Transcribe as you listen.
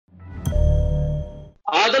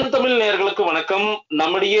ஆதன் தமிழ் நேயர்களுக்கு வணக்கம்.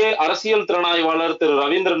 நம்முடைய அரசியல் திறனாய்வாளர் திரு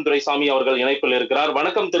ரவீந்திரன் துரைசாமி அவர்கள் இணைப்பில் இருக்கிறார்.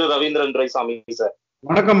 வணக்கம் திரு ரவீந்திரன் துரைசாமி சார்.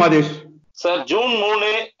 வணக்கம் ஆதேஷ் சார். ஜூன் 3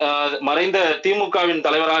 மறைந்த திமுகவின்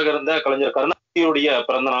தலைவராக இருந்த கலைஞர் கருணாநிதியுடைய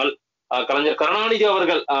பிறந்த நாள். கலைஞர் கருணாநிதி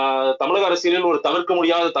அவர்கள் தமிழக அரசியலில் ஒரு தவிர்க்க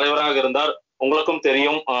முடியாத தலைவராக இருந்தார். உங்களுக்கும்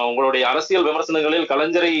தெரியும், உங்களுடைய அரசியல் விமர்சனங்களில்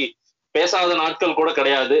கலைஞரை பேசாத நாட்கள் கூட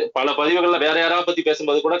கிடையாது. பல பதிவுகள்ல வேற யாராவது பத்தி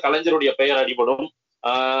பேசும்போது கூட கலைஞருடைய பெயர் அடிபடும்.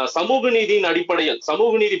 சமூக நீதியின் அடிப்படையில்,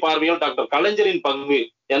 சமூக நீதி பார்வையில் டாக்டர் கலைஞரின் பங்கு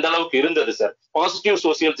எந்த அளவுக்கு இருந்தது sir positive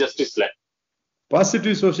social ஜஸ்டிஸ்ல?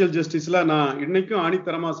 Positive social ஜஸ்டிஸ்ல நான் இன்னைக்கும்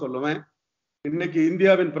ஆணித்தரமா சொல்லுவேன். இன்னைக்கு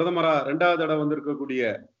இந்தியாவின் பிரதமரா 2வது தடவை வந்திருக்கக்கூடிய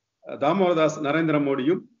தாமோதரதாஸ் நரேந்திர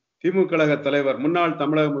மோடியும் திமுக கழக தலைவர் முன்னாள்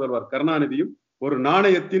தமிழக முதல்வர் கருணாநிதியும் ஒரு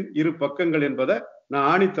நாணயத்தின் இரு பக்கங்கள் என்பதை நான்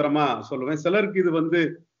ஆணித்தரமா சொல்லுவேன். சிலருக்கு இது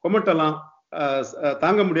கொமட்டலாம்,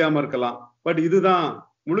 தாங்க முடியாம இருக்கலாம். பட் இதுதான்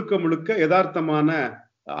முழுக்க முழுக்க யதார்த்தமான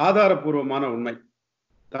ஆதாரபூர்வமான உண்மை.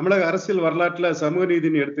 தமிழக அரசியல் வரலாற்றுல சமூக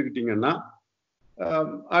நீதினு எடுத்துக்கிட்டீங்கன்னா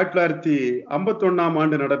 1951ஆம்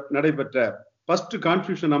ஆண்டு நடைபெற்ற ஃபர்ஸ்ட்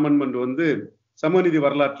கான்ஸ்டிடியூஷன் அமெண்ட்மெண்ட் சமூக நீதி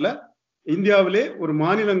வரலாற்றுல இந்தியாவிலே ஒரு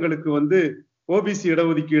மாநிலங்களுக்கு ஓபிசி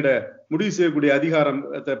இடஒதுக்கீட முடிவு செய்யக்கூடிய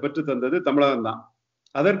அதிகாரத்தை பெற்று தந்தது தமிழகம் தான்.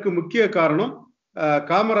 அதற்கு முக்கிய காரணம்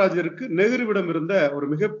காமராஜருக்கு நெஹ்ருவிடம் இருந்த ஒரு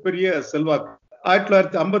மிகப்பெரிய செல்வாக்கு.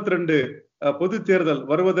 1952 பொது தேர்தல்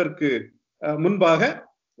வருவதற்கு முன்பாக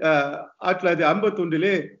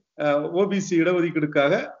 1951 ஓபிசி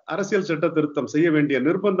இடஒதுக்கீடுக்காக அரசியல் சட்ட திருத்தம் செய்ய வேண்டிய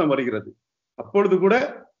நிர்பந்தம் வருகிறது. அப்பொழுது கூட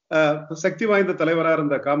சக்தி வாய்ந்த தலைவராக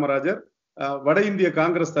இருந்த காமராஜர் வட இந்திய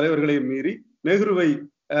காங்கிரஸ் தலைவர்களை மீறி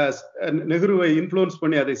நெஹ்ருவை இன்ஃப்ளூயன்ஸ்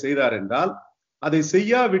பண்ணி அதை செய்தார் என்றால், அதை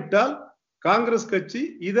செய்யாவிட்டால் காங்கிரஸ் கட்சி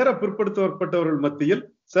இதர பிற்படுத்தப்பட்டவர்கள் மத்தியில்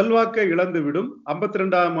செல்வாக்கை இழந்துவிடும்.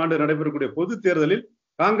 52ஆம் ஆண்டு நடைபெறக்கூடிய பொது தேர்தலில்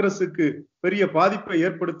காங்கிரசுக்கு பெரிய பாதிப்பை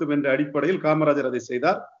ஏற்படுத்தும் என்ற அடிப்படையில் காமராஜர் அதை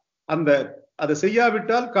செய்தார். அதை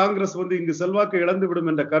செய்யாவிட்டால் காங்கிரஸ் இங்கு செல்வாக்கை இழந்துவிடும்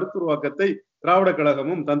என்ற கருத்துருவாக்கத்தை திராவிட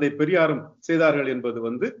கழகமும் தந்தை பெரியாரும் செய்தார்கள்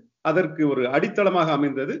என்பது அதற்கு ஒரு அடித்தளமாக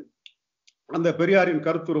அமைந்தது. அந்த பெரியாரின்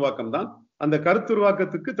கருத்துருவாக்கம் தான். அந்த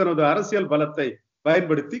கருத்துருவாக்கத்துக்கு தனது அரசியல் பலத்தை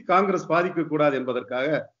பயன்படுத்தி காங்கிரஸ் பாதிக்க கூடாது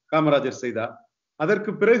என்பதற்காக காமராஜர் செய்தார்.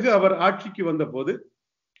 அதற்கு பிறகு அவர் ஆட்சிக்கு வந்த போது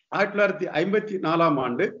 1954ஆம்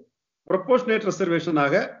ஆண்டு ப்ரொபோர்ஷனேட்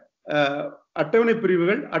ரிசர்வேஷனாக அட்டவணை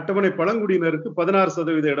பிரிவுகள், அட்டவணை பழங்குடியினருக்கு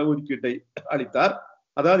 16% இடஒதுக்கீட்டை அளித்தார்.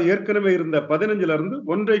 அதாவது ஏற்கனவே இருந்த 15ல இருந்து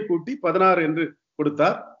 1 கூட்டி 16 என்று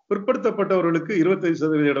கொடுத்தார். பிற்படுத்தப்பட்டவர்களுக்கு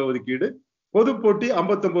 25% இடஒதுக்கீடு, பொது போட்டி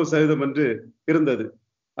 59% என்று இருந்தது.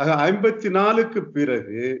 ஆக 54க்கு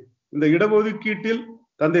பிறகு இந்த இடஒதுக்கீட்டில்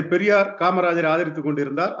தந்தை பெரியார் காமராஜரை ஆதரித்துக்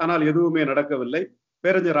கொண்டிருந்தார். ஆனால் எதுவுமே நடக்கவில்லை.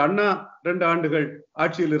 பேரறிஞர் அண்ணா 2 ஆண்டுகள்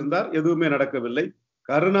ஆட்சியில் இருந்தார், எதுவுமே நடக்கவில்லை.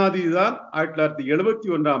 கருணாநிதி தான்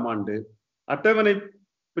 1971ஆம் ஆண்டு அட்டவணை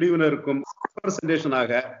பிரிவினருக்கும்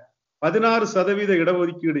 16%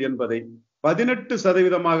 இடஒதுக்கீடு என்பதை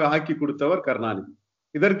 18% ஆக்கி கொடுத்தவர் கருணாநிதி.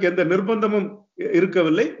 இதற்கு எந்த நிர்பந்தமும்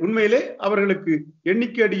இருக்கவில்லை. உண்மையிலே அவர்களுக்கு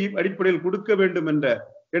எண்ணிக்கை அடிப்படையில் கொடுக்க வேண்டும் என்ற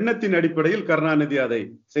எண்ணத்தின் அடிப்படையில் கருணாநிதி அதை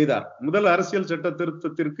செய்தார். முதல் அரசியல் சட்ட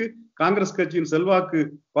திருத்தத்திற்கு காங்கிரஸ் கட்சியின் செல்வாக்கு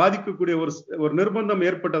பாதிக்கக்கூடிய ஒரு நிர்பந்தம்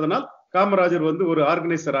ஏற்பட்டதனால் காமராஜர் ஒரு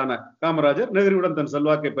ஆர்கனைசரான காமராஜர் நெஹ்ருவுடன் தன்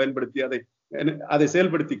செல்வாக்கை பயன்படுத்தி அதை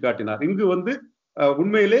செயல்படுத்தி காட்டினார். இங்கு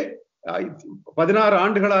உண்மையிலே 16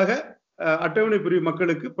 ஆண்டுகளாக அட்டவணை பிரிவு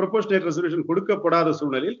மக்களுக்கு ப்ரொபோர்ஷனேட் ரிசர்வேஷன் கொடுக்கப்படாத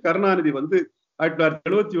சூழ்நிலையில் கருணாநிதி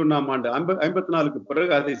 1971ஆம் ஆண்டு 54க்கு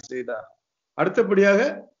பிறகு அதை செய்தார். அடுத்தபடியாக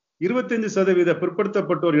 25%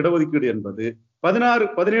 பிற்படுத்தப்பட்டோர் இடஒதுக்கீடு என்பது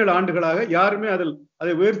 17 ஆண்டுகளாக யாருமே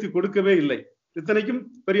அதை உயர்த்தி கொடுக்கவே இல்லை. இத்தனைக்கும்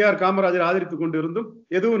பெரியார் காமராஜர் ஆதரித்துக் கொண்டிருந்தும்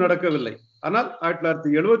எதுவும் நடக்கவில்லை. ஆனால்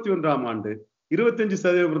 1971ஆம் ஆண்டு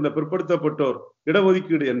 25% இருந்த பிற்படுத்தப்பட்டோர்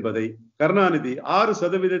இடஒதுக்கீடு என்பதை கருணாநிதி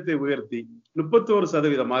 6% உயர்த்தி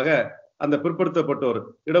 31% அந்த பிற்படுத்தப்பட்டோர்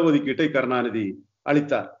இடஒதுக்கீட்டை கருணாநிதி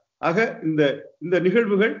அளித்தார். ஆக இந்த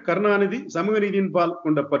நிகழ்வுகள் கருணாநிதி சமூக நீதியின் பால்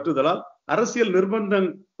கொண்ட பற்றுதலால் அரசியல் நிர்பந்தம்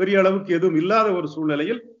பெரிய அளவுக்கு எதுவும் இல்லாத ஒரு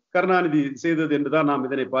சூழ்நிலையில் கருணாநிதி செய்தது என்றுதான் நாம்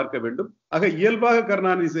இதனை பார்க்க வேண்டும். ஆக இயல்பாக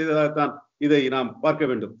கருணாநிதி செய்ததாகத்தான் இதை நாம் பார்க்க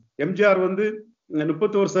வேண்டும். எம்ஜிஆர்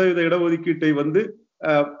 31% இடஒதுக்கீட்டை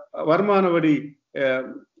வருமான வரி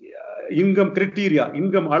இன்கம் கிரைட்டீரியா,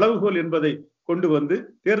 இன்கம் அளவுகோல் என்பதை கொண்டு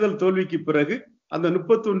தேர்தல் தோல்விக்கு பிறகு அந்த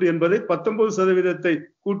 31 என்பதை 19%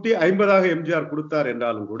 கூட்டி 50ஆக எம்ஜிஆர் கொடுத்தார்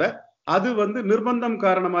என்றாலும் கூட அது நிர்பந்தம்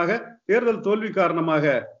காரணமாக, தேர்தல் தோல்வி காரணமாக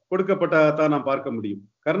கொடுக்கப்பட்டதான் நாம் பார்க்க முடியும்.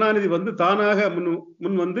 கருணாநிதி தானாக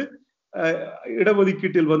முன்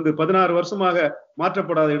இடஒதுக்கீட்டில் 16 வருஷமாக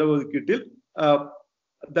மாற்றப்படாத இடஒதுக்கீட்டில்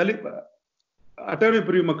அட்டவணை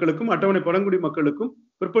பிரிவு மக்களுக்கும் அட்டவணை பழங்குடி மக்களுக்கும்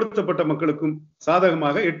பிற்படுத்தப்பட்ட மக்களுக்கும்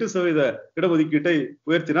சாதகமாக 8% இடஒதுக்கீட்டை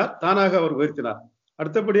உயர்த்தினார். தானாக அவர் உயர்த்தினார்.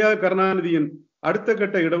 அடுத்தபடியாக கருணாநிதியின் அடுத்த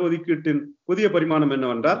கட்ட இடஒதுக்கீட்டின் புதிய பரிமாணம்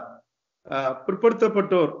என்னவென்றால்,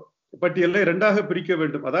 பிற்படுத்தப்பட்டோர் பட்டியலை இரண்டாக பிரிக்க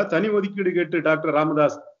வேண்டும். அதாவது தனி ஒதுக்கீடு கேட்டு டாக்டர்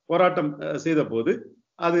ராமதாஸ் போராட்டம் செய்த போது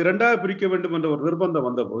அது இரண்டாக பிரிக்க வேண்டும் என்ற ஒரு நிர்பந்தம்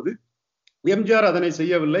வந்த போது எம்ஜிஆர் அதனை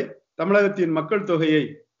செய்யவில்லை. தமிழகத்தின் மக்கள் தொகையை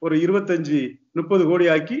ஒரு 25-30 கோடி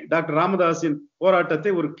ஆக்கி டாக்டர் ராமதாஸின்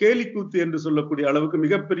போராட்டத்தை ஒரு கேலிக்கூத்து என்று சொல்லக்கூடிய அளவுக்கு,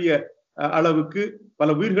 மிகப்பெரிய அளவுக்கு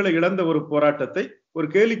பல உயிர்களை இழந்த ஒரு போராட்டத்தை ஒரு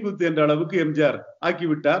கேலிக்கூத்து என்ற அளவுக்கு எம்ஜிஆர்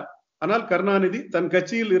ஆக்கிவிட்டார். ஆனால் கருணாநிதி தன்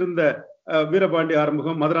கட்சியில் இருந்த வீரபாண்டி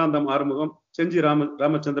ஆறுமுகம், மதுராந்தம் ஆறுமுகம், செஞ்சி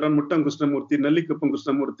ராமச்சந்திரன், முட்டம் கிருஷ்ணமூர்த்தி, நெல்லிக்குப்பம்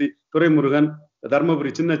கிருஷ்ணமூர்த்தி, துரைமுருகன்,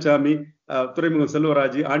 தர்மபுரி சின்னசாமி, துறைமுகம்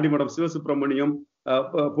செல்வராஜ், ஆண்டிமடம் சிவசுப்பிரமணியம்,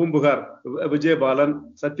 பூம்புகார் விஜயபாலன்,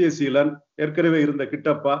 சத்யசீலன், ஏற்கனவே இருந்த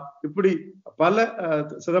கிட்டப்பா, இப்படி பல,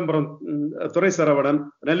 சிதம்பரம் துரை சரவணன்,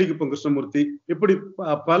 நெல்லிக்குப்பம் கிருஷ்ணமூர்த்தி, இப்படி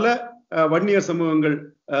பல வன்னியர் சமூகங்கள்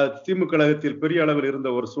திமுக கழகத்தில் பெரிய அளவில் இருந்த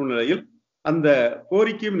ஒரு சூழ்நிலையில் அந்த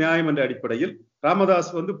கோரிக்கையும் நியாயம் என்ற அடிப்படையில் ராமதாஸ்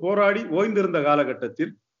போராடி ஓய்ந்திருந்த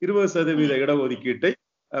காலகட்டத்தில் 20% இடஒதுக்கீட்டை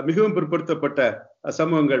மிகவும் பிற்படுத்தப்பட்ட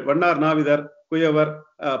சமூகங்கள், வண்ணார், நாவிதர், குயவர்,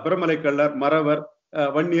 பிரமலைக்கள்ளர், மறவர்,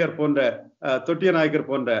 வன்னியர் போன்ற, தொட்டியநாயக்கர்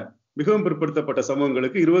போன்ற மிகவும் பிற்படுத்தப்பட்ட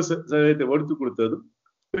சமூகங்களுக்கு 20% ஒடுத்து கொடுத்ததும்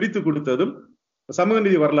பிரித்து கொடுத்ததும் சமூக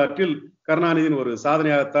நீதி வரலாற்றில் கருணாநிதியின் ஒரு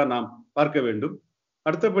சாதனையாகத்தான் நாம் பார்க்க வேண்டும்.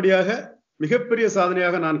 அடுத்தபடியாக மிகப்பெரிய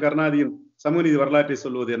சாதனையாக நான் கருணாநிதியின் சமூக நீதி வரலாற்றை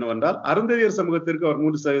சொல்வது என்னவென்றால், அருந்ததியர் சமூகத்திற்கு அவர்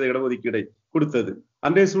 3% இடஒதுக்கீடை கொடுத்தது.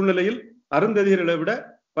 அன்றைய சூழ்நிலையில் அருந்ததியர்களை விட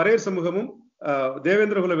பறையர் சமூகமும்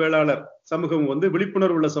தேவேந்திரகுல வேளாளர் சமூகமும்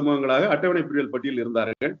விழிப்புணர்வு உள்ள சமூகங்களாக அட்டவணை பிரிவில் பட்டியலில்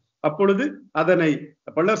இருந்தார்கள். அப்பொழுது அதனை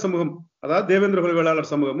பள்ளர் சமூகம், அதாவது தேவேந்திரகுல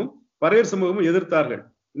வேளாளர் சமூகமும் பறையர் சமூகமும் எதிர்த்தார்கள்.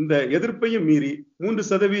 இந்த எதிர்ப்பையும் மீறி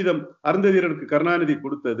 3% அருந்ததியர்களுக்கு கருணாநிதி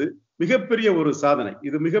கொடுத்தது மிகப்பெரிய ஒரு சாதனை.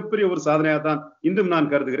 இது மிகப்பெரிய ஒரு சாதனையாகத்தான் இன்றும்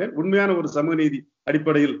நான் கருதுகிறேன். உண்மையான ஒரு சமூக நீதி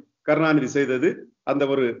அடிப்படையில் கருணாநிதி செய்தது. அந்த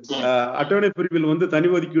ஒரு அட்டவணை பிரிவில் தனி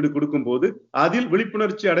ஒதுக்கீடு கொடுக்கும் போது அதில்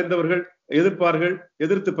விழிப்புணர்ச்சி அடைந்தவர்கள் எதிர்ப்பார்கள்,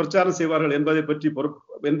 எதிர்த்து பிரச்சாரம் செய்வார்கள்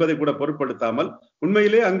என்பதை கூட பொருட்படுத்தாமல்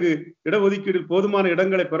உண்மையிலே அங்கு இடஒதுக்கீடில் போதுமான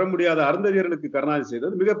இடங்களை பெற முடியாத அருந்ததியர்களுக்கு கருணாநிதி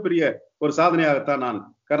செய்தது மிகப்பெரிய ஒரு சாதனையாகத்தான் நான்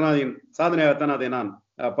கருணாநிதியின் சாதனையாகத்தான் அதை நான்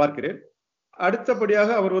பார்க்கிறேன். அடுத்தபடியாக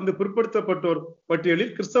அவர் பிற்படுத்தப்பட்டோர்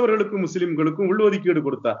பட்டியலில் கிறிஸ்தவர்களுக்கும் முஸ்லிம்களுக்கும் உள்ஒதுக்கீடு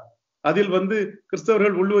கொடுத்தார். அதில்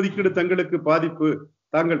கிறிஸ்தவர்கள் உள்ஒதுக்கீடு தங்களுக்கு பாதிப்பு,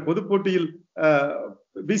 தாங்கள் பொது போட்டியில்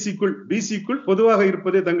பிசிக்குள் பொதுவாக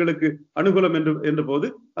இருப்பதே தங்களுக்கு அனுகூலம் என்ற போது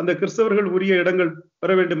அந்த கிறிஸ்தவர்கள் உரிய இடங்கள்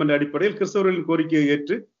பெற வேண்டும் என்ற அடிப்படையில் கிறிஸ்தவர்களின் கோரிக்கையை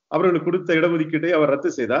ஏற்று அவர்களுக்கு கொடுத்த இடஒதுக்கீட்டை அவர் ரத்து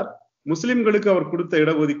செய்தார். முஸ்லிம்களுக்கு அவர் கொடுத்த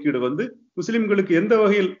இடஒதுக்கீடு முஸ்லிம்களுக்கு எந்த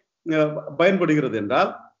வகையில் பயன்படுகிறது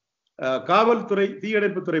என்றால், காவல்துறை,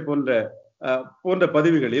 தீயணைப்புத்துறை போன்ற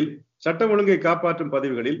பதவிகளில், சட்டம் ஒழுங்கை காப்பாற்றும்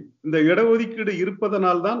பதவிகளில் இந்த இடஒதுக்கீடு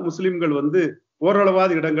இருப்பதனால் தான் முஸ்லிம்கள்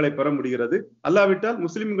ஓரளவாத இடங்களை பெற முடிகிறது. அல்லாவிட்டால்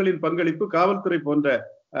முஸ்லிம்களின் பங்களிப்பு காவல்துறை போன்ற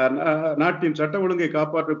நாட்டின் சட்ட ஒழுங்கை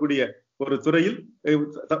காப்பாற்றக்கூடிய ஒரு துறையில்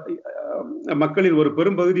மக்களின் ஒரு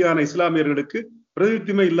பெரும் பகுதியான இஸ்லாமியர்களுக்கு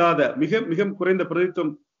பிரதித்துவமே இல்லாத, மிக மிக குறைந்த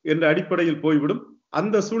பிரதித்துவம் என்ற அடிப்படையில் போய்விடும்.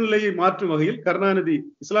 அந்த சூழ்நிலையை மாற்றும் வகையில் கருணாநிதி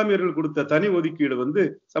இஸ்லாமியர்கள் கொடுத்த தனி ஒதுக்கீடு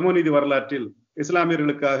சமூக நீதி வரலாற்றில்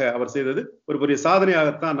இஸ்லாமியர்களுக்காக அவர் செய்தது ஒரு பெரிய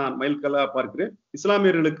சாதனையாகத்தான் நான் மைல்கல்லாக பார்க்கிறேன்.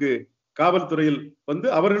 இஸ்லாமியர்களுக்கு காவல்துறையில்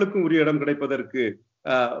அவர்களுக்கும் உரிய இடம் கிடைப்பதற்கு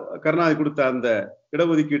கருணாநிதி கொடுத்த அந்த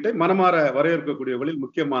இடஒதுக்கீட்டை மனமாற வரவேற்கக்கூடியவர்களில்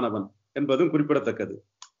முக்கியமானவன் என்பதும் குறிப்பிடத்தக்கது.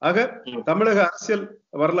 ஆக தமிழக அரசியல்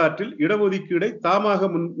வரலாற்றில் இடஒதுக்கீடை தாமாக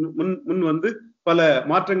முன் பல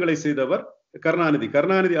மாற்றங்களை செய்தவர் கருணாநிதி.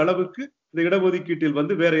 கருணாநிதி அளவுக்கு இந்த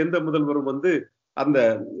இடஒதுக்கீட்டில் வேற எந்த முதல்வரும் அந்த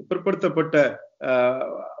பிற்படுத்தப்பட்ட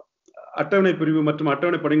அட்டவணை பிரிவு மற்றும்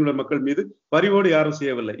அட்டவணை பணியுள்ள மக்கள் மீது பரிவோடு யாரும்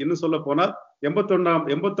செய்யவில்லை. இன்னும் சொல்ல போனால்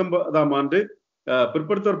 89ஆம் ஆண்டு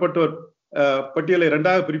பிற்படுத்தப்பட்டோர் பட்டியலை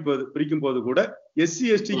இரண்டாக பிரிக்கும் போது கூட எஸ்சி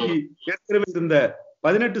எஸ்டிக்கு ஏற்கனவே இருந்த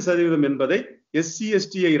 18% என்பதை எஸ்சி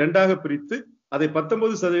எஸ்டியை இரண்டாக பிரித்து அதை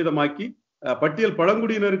 19% ஆக்கி பட்டியல்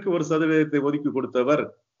பழங்குடியினருக்கு 1% ஒதுக்கி கொடுத்தவர்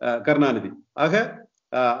கருணாநிதி. ஆக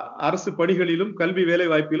அரசு பணிகளிலும் கல்வி வேலை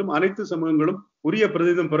வாய்ப்பிலும் அனைத்து சமூகங்களும் உரிய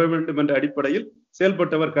பிரதிநிதித்துவம் பெற வேண்டும் என்ற அடிப்படையில்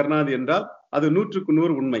செயல்பட்டவர் கருணாநிதி என்றால் அது 100க்கு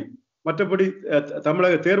 100 உண்மை. மற்றபடி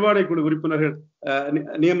தமிழக தேர்வாணை குழு உறுப்பினர்கள்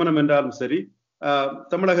நியமனம் என்றாலும் சரி,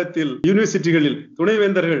 தமிழகத்தில் யூனிவர்சிட்டிகளில்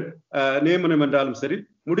துணைவேந்தர்கள் நியமனம் என்றாலும் சரி,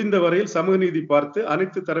 முடிந்த வரையில் சமூக நீதி பார்த்து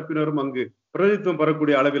அனைத்து தரப்பினரும் அங்கு பிரதிநிதித்துவம்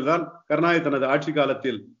பெறக்கூடிய அளவில் தான் கருணாநிதி தனது ஆட்சி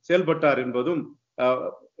காலத்தில் செயல்பட்டார் என்பதும்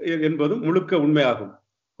முழுக்க உண்மையாகும்.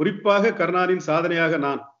 குறிப்பாக கருணாநிதியின் சாதனையாக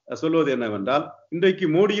நான் சொல்வது என்னவென்றால், இன்றைக்கு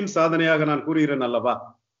மோடியின் சாதனையாக நான் கூறுகிறேன் அல்லவா,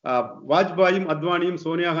 வாஜ்பாயும் அத்வானியும்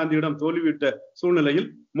சோனியா காந்தியிடம் தோல்விவிட்ட சூழ்நிலையில்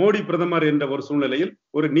மோடி பிரதமர் என்ற ஒரு சூழ்நிலையில்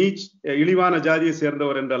ஒரு நீச், இழிவான ஜாதியை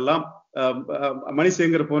சேர்ந்தவர் என்றெல்லாம்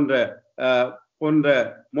மணிசேகர் போன்ற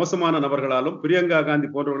மோசமான நபர்களாலும் பிரியங்கா காந்தி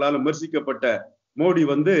போன்றவர்களாலும் விமர்சிக்கப்பட்ட மோடி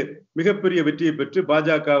மிகப்பெரிய வெற்றியை பெற்று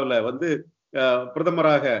பாஜகவில்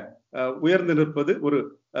பிரதமராக உயர்ந்து நிற்பது, ஒரு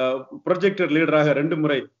ப்ரொஜெக்டர் லீடராக 2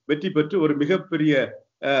 முறை வெற்றி பெற்று ஒரு மிகப்பெரிய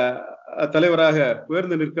தலைவராக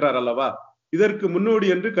உயர்ந்து நிற்கிறார் அல்லவா. இதற்கு முன்னோடி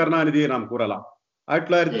என்று கருணாநிதியை நாம் கூறலாம்.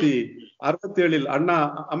 1967 அண்ணா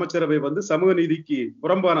அமைச்சரவை வந்து சமூக நீதிக்கு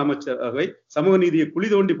புறம்பான அமைச்சரவை, சமூக நீதியை குழி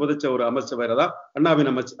தோண்டி புதைச்ச ஒரு அமைச்சரவை தான் அண்ணாவின்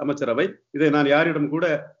அமைச்சரவை. இதை நான்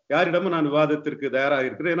யாரிடமும் நான் விவாதத்திற்கு தயாராக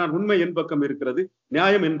இருக்கிறேன். நான் உண்மை என் பக்கம் இருக்கிறது,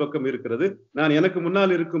 நியாயம் என் பக்கம் இருக்கிறது. நான் எனக்கு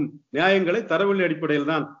முன்னால் இருக்கும் நியாயங்களை தரவழி அடிப்படையில்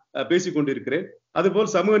தான் பேசிக் கொண்டிருக்கிறேன்.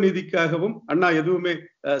 அதுபோல் சமூக நீதிக்காகவும் அண்ணா எதுவுமே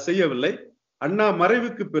செய்யவில்லை. அண்ணா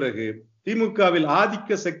மறைவுக்கு பிறகு திமுகவில்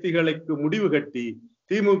ஆதிக்க சக்திகளுக்கு முடிவு கட்டி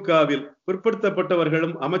திமுகவில்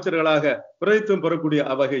பிற்படுத்தப்பட்டவர்களும் அமைச்சர்களாக பிரதித்துவம் பெறக்கூடிய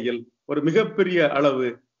வகையில் ஒரு மிகப்பெரிய அளவு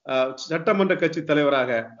சட்டமன்ற கட்சி தலைவராக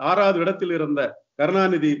 6வது இடத்தில் இருந்த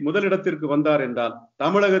கருணாநிதி முதலிடத்திற்கு வந்தார் என்றால்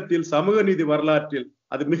தமிழகத்தில் சமூக நீதி வரலாற்றில்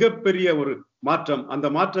அது மிகப்பெரிய ஒரு மாற்றம். அந்த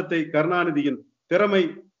மாற்றத்தை கருணாநிதியின்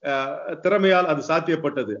திறமையால் அது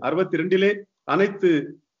சாத்தியப்பட்டது. 62 அனைத்து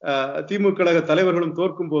திமுக கழக தலைவர்களும்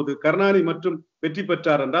தோற்கும் போது கருணாநிதி மற்றும் வெற்றி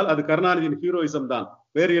பெற்றார் என்றால் அது கருணாநிதியின் ஹீரோயிசம் தான்,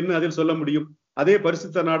 வேறு என்ன அதில் சொல்ல முடியும். அதே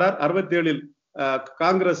பரிசுத்த நாடார் 67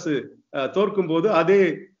 காங்கிரஸ் தோற்கும் போது அதே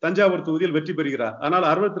தஞ்சாவூர் தொகுதியில் வெற்றி பெறுகிறார். ஆனால்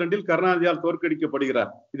 62 கருணாநிதியால் தோற்கடிக்கப்படுகிறார்.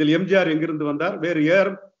 இதில் எம்ஜிஆர் எங்கிருந்து வந்தார்? வேறு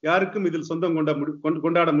யாருக்கும் இதில் சொந்தம்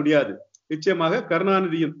கொண்டாட முடியாது. நிச்சயமாக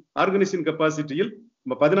கருணாநிதியின் ஆர்கனைசிங் கெப்பாசிட்டியில்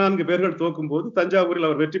 14 பேர்கள் தோக்கும் போது தஞ்சாவூரில்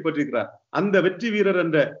அவர் வெற்றி பெற்றிருக்கிறார். அந்த வெற்றி வீரர்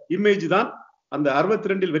என்ற இமேஜ் தான், அந்த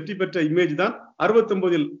 62 வெற்றி பெற்ற இமேஜ் தான்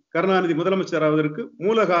 69 கருணாநிதி முதலமைச்சர் ஆவதற்கு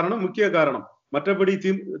மூல காரணம், முக்கிய காரணம். மற்றபடி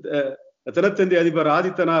தினத்தந்தி அதிபர்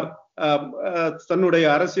ஆதித்தனார் தன்னுடைய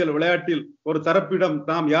அரசியல் விளையாட்டில் ஒரு தரப்பிடம்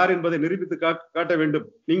நாம் யார் என்பதை நிரூபித்து காட்ட வேண்டும்.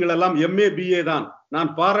 நீங்கள் எல்லாம் MA BA தான், நான்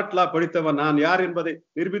பாரட்லா படித்தவன், நான் யார் என்பதை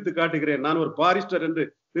நிரூபித்து காட்டுகிறேன், நான் ஒரு பாரிஸ்டர் என்று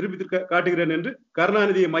நிரூபித்து காட்டுகிறேன் என்று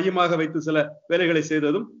கருணாநிதியை மையமாக வைத்து சில வேலைகளை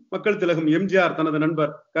செய்ததும், மக்கள் திலகம் எம்ஜிஆர் தனது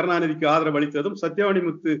நண்பர் கருணாநிதிக்கு ஆதரவு அளித்ததும், சத்யவாணி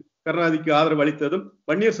முத்து கருணாநிதிக்கு ஆதரவு அளித்ததும்,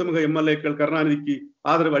 வன்னியர் சமூக MLAக்கள் கருணாநிதிக்கு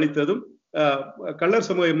ஆதரவு அளித்ததும், கள்ளர்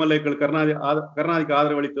சமூக MLAக்கள் கருணாநிதிக்கு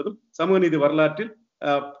ஆதரவு அளித்ததும் சமூக நீதி வரலாற்றில்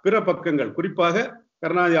பிற பக்கங்கள். குறிப்பாக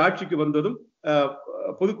கருணாநிதி ஆட்சிக்கு வந்ததும்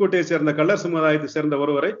புதுக்கோட்டையை சேர்ந்த கள்ளர் சமுதாயத்தை சேர்ந்த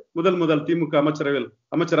ஒருவரை முதல் திமுக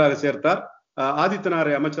அமைச்சராக சேர்த்தார்.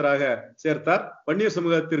 ஆதித்தனாரை அமைச்சராக சேர்த்தார். வன்னியர்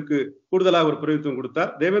சமூகத்திற்கு கூடுதலாக ஒரு பிரதித்துவம் கொடுத்தார்.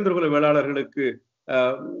 தேவேந்திரகுல வேளாளர்களுக்கு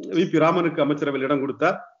VP ராமனுக்கு அமைச்சரவையில் இடம்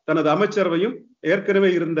கொடுத்தார். தனது அமைச்சரவையும் ஏற்கனவே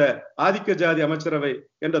இருந்த ஆதிக்க ஜாதி அமைச்சரவை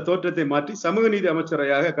என்ற தோற்றத்தை மாற்றி சமூக நீதி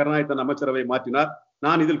அமைச்சரையாக கருணாநிதி தன் அமைச்சரவை மாற்றினார்.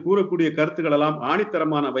 நான் இதில் கூறக்கூடிய கருத்துக்கள் எல்லாம்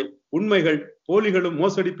ஆணித்தரமானவை, உண்மைகள். போலிகளும்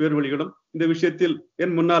மோசடி பேர்வழிகளும் இந்த விஷயத்தில்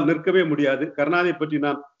என் முன்னால் நிற்கவே முடியாது. கருணாநிதியை பற்றி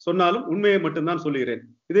நான் சொன்னாலும் உண்மையை மட்டும்தான் சொல்லுகிறேன்.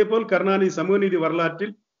 இதே போல் கருணாநிதி சமூக நீதி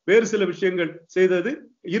வரலாற்றில் வேறு சில விஷயங்கள் செய்தது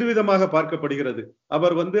இருவிதமாக பார்க்கப்படுகிறது.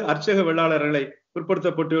 அவர் அர்ச்சக வேளாளர்களை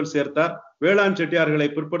பிற்படுத்தப்பட்டோர் சேர்த்தார், வேளாண் செட்டியார்களை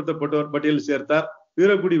பிற்படுத்தப்பட்டோர் பட்டியலில் சேர்த்தார்,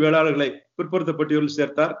 வீரகுடி வேளாளர்களை பிற்படுத்தப்பட்டியலில்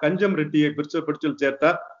சேர்த்தார், கஞ்சம் ரெட்டியை பிற்படுத்தல்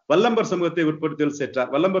சேர்த்தார், வல்லம்பர் சமூகத்தை பிற்படுத்தல் சேர்த்தார்.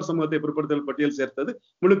 வல்லம்பர் சமூகத்தை பிற்படுத்தல் பட்டியல் சேர்த்தது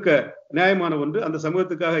முழுக்க நியாயமான ஒன்று. அந்த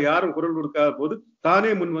சமூகத்துக்காக யாரும் குரல் கொடுக்காத போது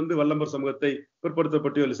தானே முன் வல்லம்பர் சமூகத்தை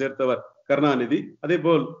பிற்படுத்தப்பட்டியலில் சேர்த்தவர் கருணாநிதி. அதே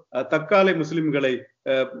போல் தக்காலை முஸ்லிம்களை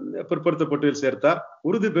பிற்படுத்தப்பட்டியல் சேர்த்தார்.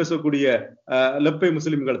 உருது பேசக்கூடிய லெப்பை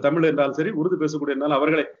முஸ்லிம்கள், தமிழ் என்றாலும் சரி உருது பேசக்கூடிய என்றாலும்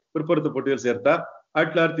அவர்களை பிற்படுத்தப்பட்டியல் சேர்த்தார்.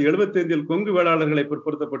 1975 கொங்கு வேளாளர்களை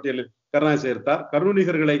பிற்படுத்தப்பட்டியலில் கருணாநிதி சேர்த்தார்.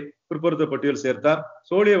 கருணீகர்களை பிற்படுத்தப்பட்டியல் சேர்த்தார்.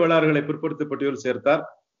 சோழிய வேளாளர்களை பிற்படுத்தப்பட்டியல் சேர்த்தார்.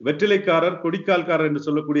 வெற்றிலைக்காரர், கொடிக்கால்காரர் என்று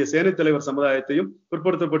சொல்லக்கூடிய சேனை தலைவர் சமுதாயத்தையும்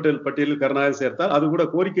பிற்படுத்தப்பட்ட பட்டியலில் கருணாநிதி சேர்த்தார். அது கூட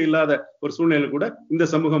கோரிக்கை இல்லாத ஒரு சூழ்நிலையில் கூட இந்த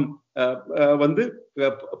சமூகம்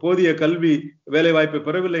போதிய கல்வி வேலை வாய்ப்பை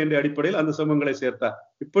பெறவில்லை என்ற அடிப்படையில் அந்த சமூகங்களை சேர்த்தார்.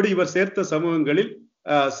 இப்படி இவர் சேர்த்த சமூகங்களில்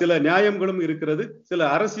சில நியாயங்களும் இருக்கிறது, சில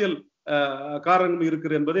அரசியல் காரணங்களும்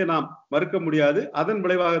இருக்கிறது என்பதை நாம் மறுக்க முடியாது. அதன்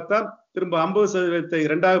விளைவாகத்தான் திரும்ப 50%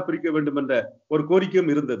 2ஆக பிரிக்க வேண்டும் என்ற ஒரு கோரிக்கையும்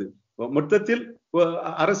இருந்தது. மொத்தத்தில்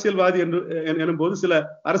அரசியல்வாதி எனும் போது சில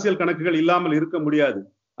அரசியல் கணக்குகள் இல்லாமல் இருக்க முடியாது.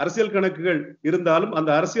 அரசியல் கணக்குகள் இருந்தாலும் அந்த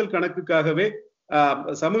அரசியல் கணக்குக்காகவே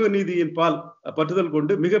சமூக நீதியின் பால் பற்றுதல்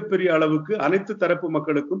கொண்டு மிகப்பெரிய அளவுக்கு அனைத்து தரப்பு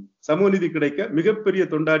மக்களுக்கும் சமூக நீதி கிடைக்க மிகப்பெரிய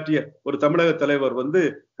தொண்டாற்றிய ஒரு தமிழக தலைவர்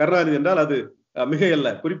கருணாநிதி என்றால் அது மிகையல்ல.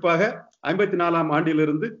 குறிப்பாக 54ஆம்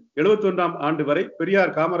ஆண்டிலிருந்து 71ஆம் ஆண்டு வரை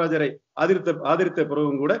பெரியார் காமராஜரை ஆதரித்த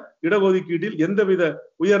பிறகும் கூட இடஒதுக்கீட்டில்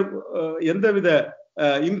எந்தவித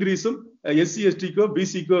இன்கிரீஸும் SC STக்கோ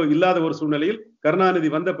BCக்கோ இல்லாத ஒரு சூழ்நிலையில் கருணாநிதி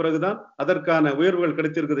வந்த பிறகுதான் அதற்கான உயர்வுகள்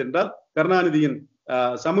கிடைத்திருக்கிறது என்றால் கருணாநிதியின்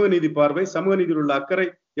சமூக நீதி பார்வை, சமூக நீதியில் உள்ள அக்கறை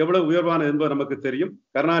எவ்வளவு உயர்வானது என்பது நமக்கு தெரியும்.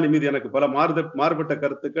 கருணாநிதி மீது எனக்கு பல மாறுபட்ட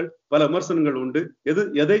கருத்துக்கள், பல விமர்சனங்கள் உண்டு.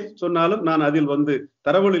 எதை சொன்னாலும் நான் அதில்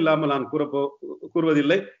தரவுகள் இல்லாமல் நான்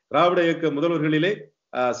கூறுவதில்லை. திராவிட இயக்க முதல்வர்களிலே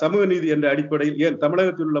சமூக நீதி என்ற அடிப்படையில், ஏன்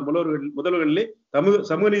தமிழகத்தில் உள்ள முதல்வர்களிலே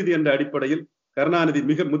சமூக நீதி என்ற அடிப்படையில் கருணாநிதி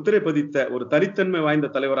மிக முத்திரை பதித்த ஒரு தனித்தன்மை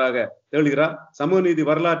வாய்ந்த தலைவராக திகழ்கிறார். சமூக நீதி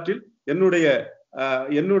வரலாற்றில்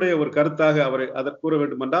என்னுடைய ஒரு கருத்தாக அவரை அதை கூற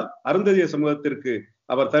வேண்டும் என்றால், அருந்ததிய சமூகத்திற்கு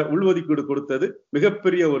அவர் உள்ஒதுக்கீடு கொடுத்தது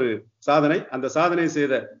மிகப்பெரிய ஒரு சாதனை. அந்த சாதனை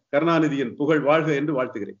செய்த கருணாநிதியின் புகழ் வாழ்க என்று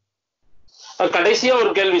வாழ்த்துகிறேன். கடைசியா ஒரு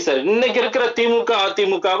கேள்வி சார். இன்னைக்கு இருக்கிற திமுக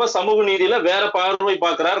அதிமுகவை சமூக நீதியில வேற பார்வை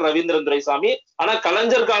பார்க்கிறார் ரவீந்திரன் துரைசாமி. ஆனா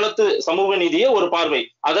கலைஞர் காலத்து சமூக நீதியை ஒரு பார்வை,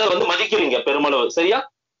 அதை மதிக்கிறீங்க பெருமளவு, சரியா?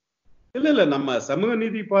 இல்ல நம்ம சமூக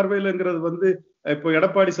நீதி பார்வையிலங்கிறது இப்போ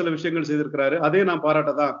எடப்பாடி சில விஷயங்கள் செய்திருக்கிறாரு, அதே நான்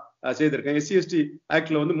பாராட்டதான் செய்திருக்கேன். SC/ST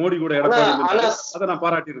ஆக்ட்ல மோடி கூட எடப்பாடி அதை நான்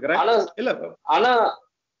பாராட்டி இருக்கிறேன். இல்ல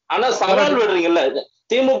ஆனா சவால் விடுறீங்கல்ல,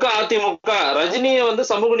 திமுக அதிமுக ரஜினியை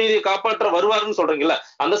சமூக நீதியை காப்பாற்ற வருவாருன்னு சொல்றீங்கல்ல,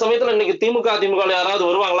 அந்த சமயத்துல இன்னைக்கு திமுக அதிமுக யாராவது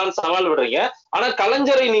வருவாங்களான்னு சவால் விடுறீங்க. ஆனா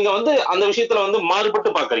கலைஞரை நீங்க அந்த விஷயத்துல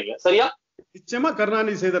மாறுபட்டு பாக்குறீங்க, சரியா? நிச்சயமா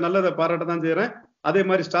கருணாநிதி செய்த நல்லதை பாராட்ட தான் செய்யறேன். அதே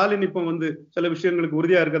மாதிரி ஸ்டாலின் இப்போ சில விஷயங்களுக்கு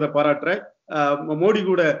உறுதியா இருக்கிறத பாராட்டுறேன். மோடி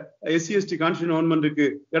கூட SC/ST கான்ஸ்டிடியூஷன் அமெண்ட்மென்ட்க்கு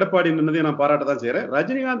எடப்பாடி நின்னதையும் நான் பாராட்ட தான் செய்யறேன்.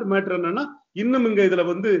 ரஜினிகாந்த் மேட்டர் என்னன்னா, இன்னும் இங்க இதுல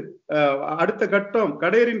அடுத்த கட்டம்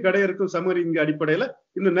கடையரின் கடையருக்கும் சமூக இங்க அடிப்படையில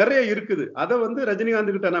இன்னும் நிறைய இருக்குது. அதை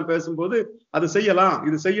ரஜினிகாந்த் கிட்ட நான் பேசும்போது அது செய்யலாம்,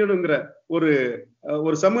 இது செய்யணுங்கிற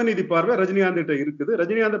ஒரு சமூக நீதி பார்வை ரஜினிகாந்த் கிட்ட இருக்குது.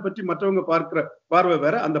 ரஜினிகாந்தை பற்றி மற்றவங்க பார்க்கிற பார்வை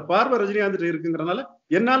வேற, அந்த பார்வை ரஜினிகாந்த் கிட்ட இருக்குங்கிறனால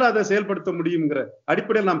என்னால அதை செயல்படுத்த முடியுங்கிற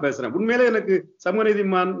அடிப்படையில் நான் பேசுறேன். உண்மையிலே எனக்கு சமூக நீதி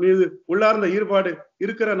மீது உள்ளார்ந்த ஈடுபாடு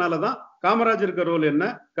இருக்கிறனாலதான் காமராஜருக்கு ரோல் என்ன,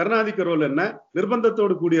 கருணாநிதிக்கு ரோல் என்ன,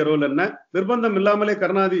 நிர்பந்தத்தோடு கூடிய ரோல் என்ன, நிர்பந்தம் இல்லாமலே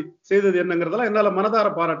கருணாநிதி செய்தது என்னங்கிறதெல்லாம் என்னால மனதார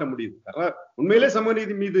பாராட்ட முடியுது. உண்மையிலே சமூக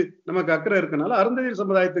நீதி மீது நமக்கு அக்கறை இருக்கனால அருந்ததியர்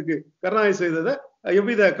சமுதாயத்துக்கு கருணாநிதி செய்ததை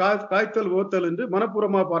எவ்வித காய்த்தல் ஓத்தல் என்று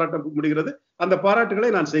மனப்பூர்வமா பாராட்ட முடிகிறது. அந்த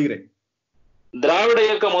பாராட்டுகளை நான் செய்கிறேன். திராவிட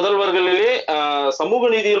இயக்க முதல்வர்களிலே சமூக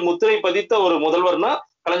நீதியில் முத்திரை பதித்த ஒரு முதல்வர்னா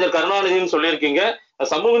கலைஞர் கருணாநிதினு சொல்லியிருக்கீங்க.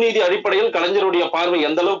 சமூக நீதி அடிப்படையில் கலைஞருடைய பார்வை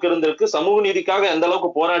எந்த அளவுக்கு இருந்திருக்கு, சமூக நீதிக்காக எந்த அளவுக்கு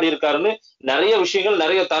போராடி இருக்காருன்னு நிறைய விஷயங்கள்,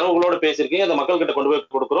 நிறைய தரவுகளோட பேசியிருக்கீங்க. அந்த மக்கள் கிட்ட கொண்டு போய்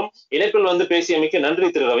கொடுக்கிறோம். இணைப்பில் பேசியமைக்கு நன்றி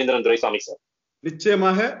திரு ரவீந்திரன் துரைசாமி சார்.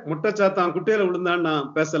 நிச்சயமாக முட்டச்சாத்தான் குட்டையில விழுந்தான்னு நான்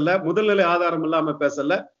பேசல, முதல்நிலை ஆதாரம் இல்லாம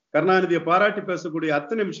பேசல. கருணாநிதியை பாராட்டி பேசக்கூடிய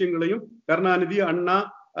அத்தனை விஷயங்களையும் கருணாநிதி, அண்ணா,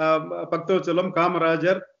 பக்தவச்சலம்,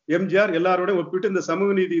 காமராஜர், எம்ஜிஆர் எல்லாரோடையும் ஒப்பிட்டு இந்த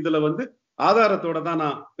சமூக நீதி இதுல ஆதாரத்தோட தான்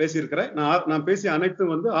நான் பேசியிருக்கிறேன். நான் பேசிய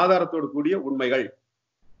அனைத்தும் ஆதாரத்தோடு கூடிய உண்மைகள்.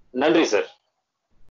 நன்றி சார்.